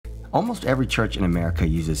Almost every church in America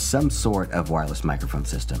uses some sort of wireless microphone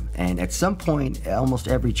system, and at some point, almost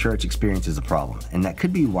every church experiences a problem, and that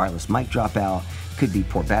could be wireless mic dropout, could be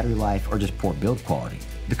poor battery life, or just poor build quality.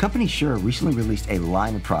 The company Shure recently released a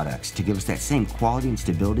line of products to give us that same quality and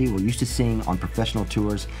stability we're used to seeing on professional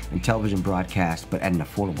tours and television broadcasts, but at an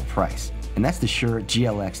affordable price. And that's the Shure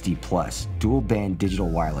GLX-D Plus dual band digital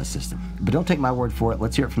wireless system. But don't take my word for it,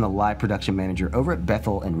 let's hear it from the live production manager over at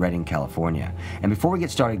Bethel in Redding, California. And before we get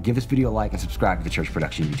started, give this video a like and subscribe to the Church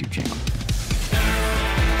Production YouTube channel.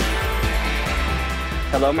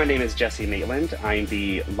 Hello, my name is Jesse Maitland. I'm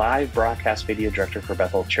the live broadcast video director for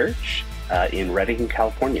Bethel Church in Redding,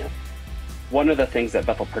 California. One of the things that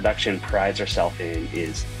Bethel Production prides herself in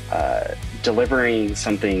is delivering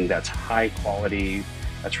something that's high quality,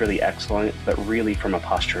 that's really excellent, but really from a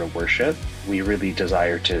posture of worship. We really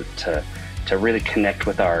desire to really connect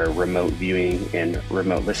with our remote viewing and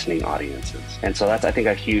remote listening audiences. And so that's, I think,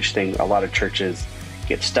 a huge thing. A lot of churches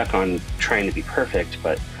get stuck on trying to be perfect,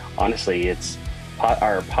 but honestly, it's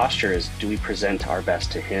our posture is, do we present our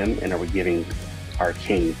best to Him, and are we giving our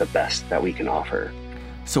King the best that we can offer?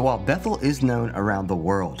 So while Bethel is known around the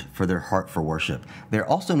world for their heart for worship, they're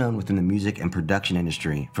also known within the music and production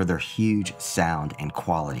industry for their huge sound and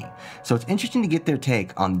quality. So it's interesting to get their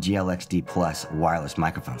take on GLX-D Plus wireless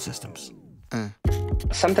microphone systems.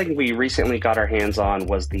 Something we recently got our hands on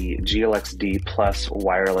was the GLX-D Plus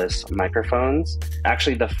wireless microphones.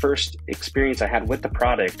 Actually, the first experience I had with the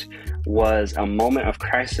product was a moment of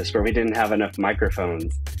crisis where we didn't have enough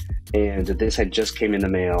microphones, and this had just came in the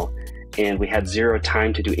mail, and we had zero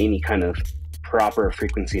time to do any kind of proper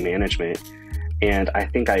frequency management. And I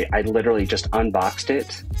think I literally just unboxed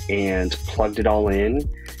it and plugged it all in,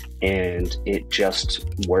 and it just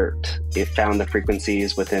worked. It found the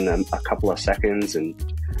frequencies within a couple of seconds, and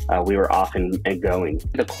we were off and going.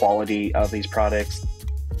 The quality of these products,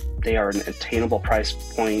 they are an attainable price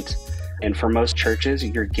point. And for most churches,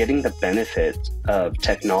 you're getting the benefit of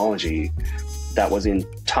technology that was in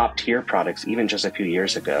top tier products even just a few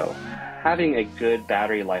years ago. Having a good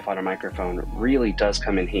battery life on a microphone really does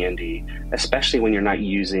come in handy, especially when you're not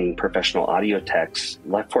using professional audio techs.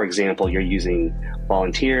 Like, for example, you're using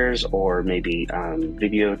volunteers or maybe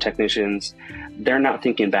video technicians. They're not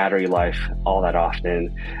thinking battery life all that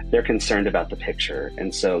often. They're concerned about the picture.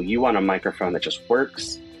 And so you want a microphone that just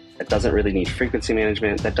works, that doesn't really need frequency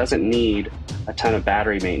management, that doesn't need a ton of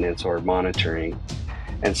battery maintenance or monitoring.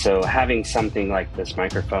 And so having something like this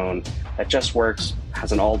microphone that just works,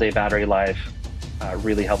 has an all-day battery life,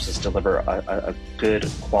 really helps us deliver a good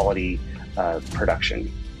quality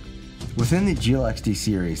production. Within the GLX-D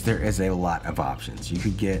series, there is a lot of options. You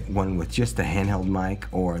could get one with just the handheld mic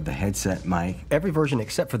or the headset mic. Every version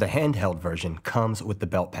except for the handheld version comes with the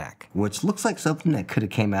belt pack, which looks like something that could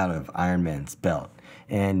have came out of Iron Man's belt.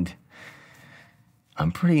 And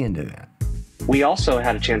I'm pretty into that. We also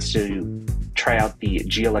had a chance to try out the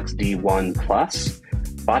GLX-D 1 Plus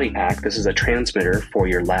body pack. This is a transmitter for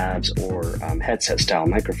your labs or headset style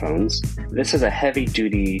microphones. This is a heavy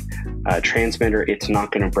duty transmitter. It's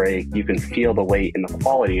not going to break. You can feel the weight and the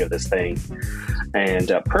quality of this thing.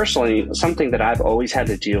 And personally, something that I've always had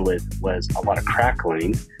to deal with was a lot of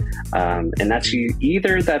crackling. And that's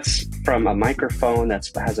either that's from a microphone that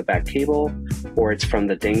has a bad cable, or it's from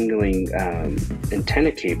the dangling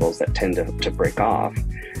antenna cables that tend to break off.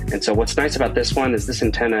 And so what's nice about this one is this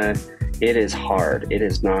antenna, it is hard. It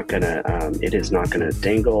is not gonna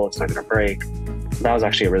dangle. It's not gonna break. So that was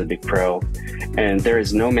actually a really big pro. And there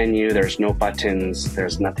is no menu. There's no buttons.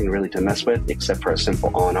 There's nothing really to mess with except for a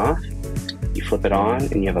simple on-off. You flip it on,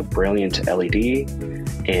 and you have a brilliant LED,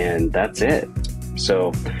 and that's it.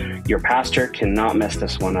 So your pastor cannot mess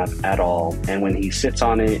this one up at all. And when he sits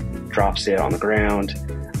on it, drops it on the ground,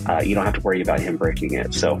 you don't have to worry about him breaking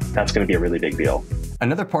it. So that's going to be a really big deal.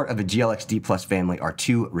 Another part of the GLX-D Plus family are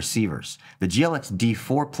two receivers. The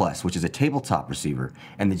GLX-D4 Plus, which is a tabletop receiver,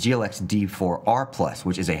 and the GLX-D4R Plus,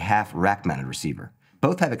 which is a half rack-mounted receiver.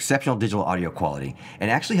 Both have exceptional digital audio quality and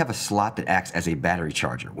actually have a slot that acts as a battery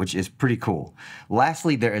charger, which is pretty cool.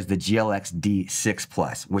 Lastly, there is the GLX-D6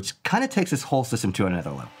 Plus, which kind of takes this whole system to another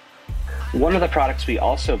level. One of the products we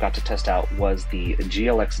also got to test out was the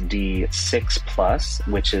GLX-D6 Plus,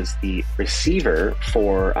 which is the receiver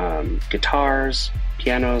for guitars,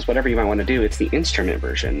 pianos, whatever you might want to do. It's the instrument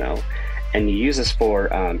version though. And you use this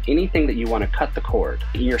for anything that you want to cut the cord.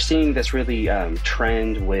 You're seeing this really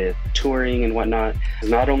trend with touring and whatnot.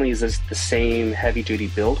 Not only is this the same heavy-duty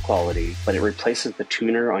build quality, but it replaces the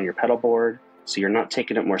tuner on your pedal board, so you're not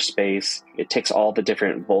taking up more space. It takes all the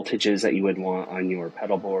different voltages that you would want on your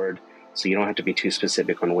pedal board so you don't have to be too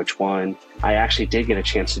specific on which one. I actually did get a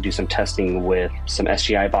chance to do some testing with some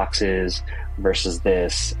SGI boxes versus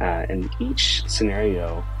this. In each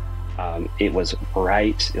scenario, it was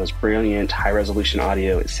bright, it was brilliant, high resolution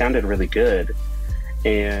audio. It sounded really good.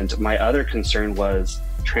 And my other concern was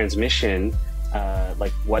transmission.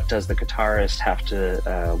 Like, what does the guitarist have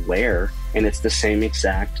to wear? And it's the same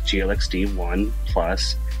exact GLX-D 1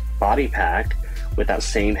 Plus body pack with that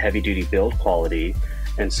same heavy duty build quality.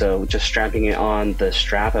 And so just strapping it on the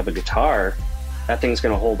strap of a guitar, that thing's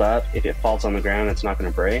going to hold up. If it falls on the ground, it's not going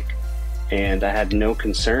to break. And I had no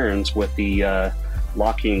concerns with the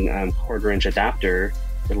locking quarter inch adapter.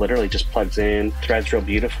 It literally just plugs in, threads real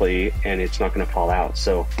beautifully, and it's not going to fall out.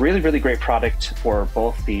 So really, really great product for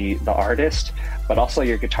both the artist, but also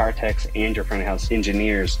your guitar techs and your front of house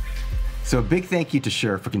engineers. So a big thank you to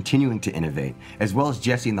Shure for continuing to innovate, as well as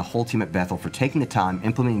Jesse and the whole team at Bethel for taking the time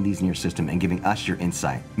implementing these in your system and giving us your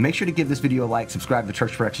insight. Make sure to give this video a like, subscribe to the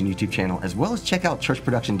Church Production YouTube channel, as well as check out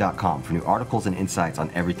churchproduction.com for new articles and insights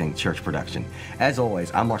on everything church production. As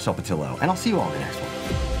always, I'm Marcel Patillo, and I'll see you all in the next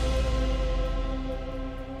one.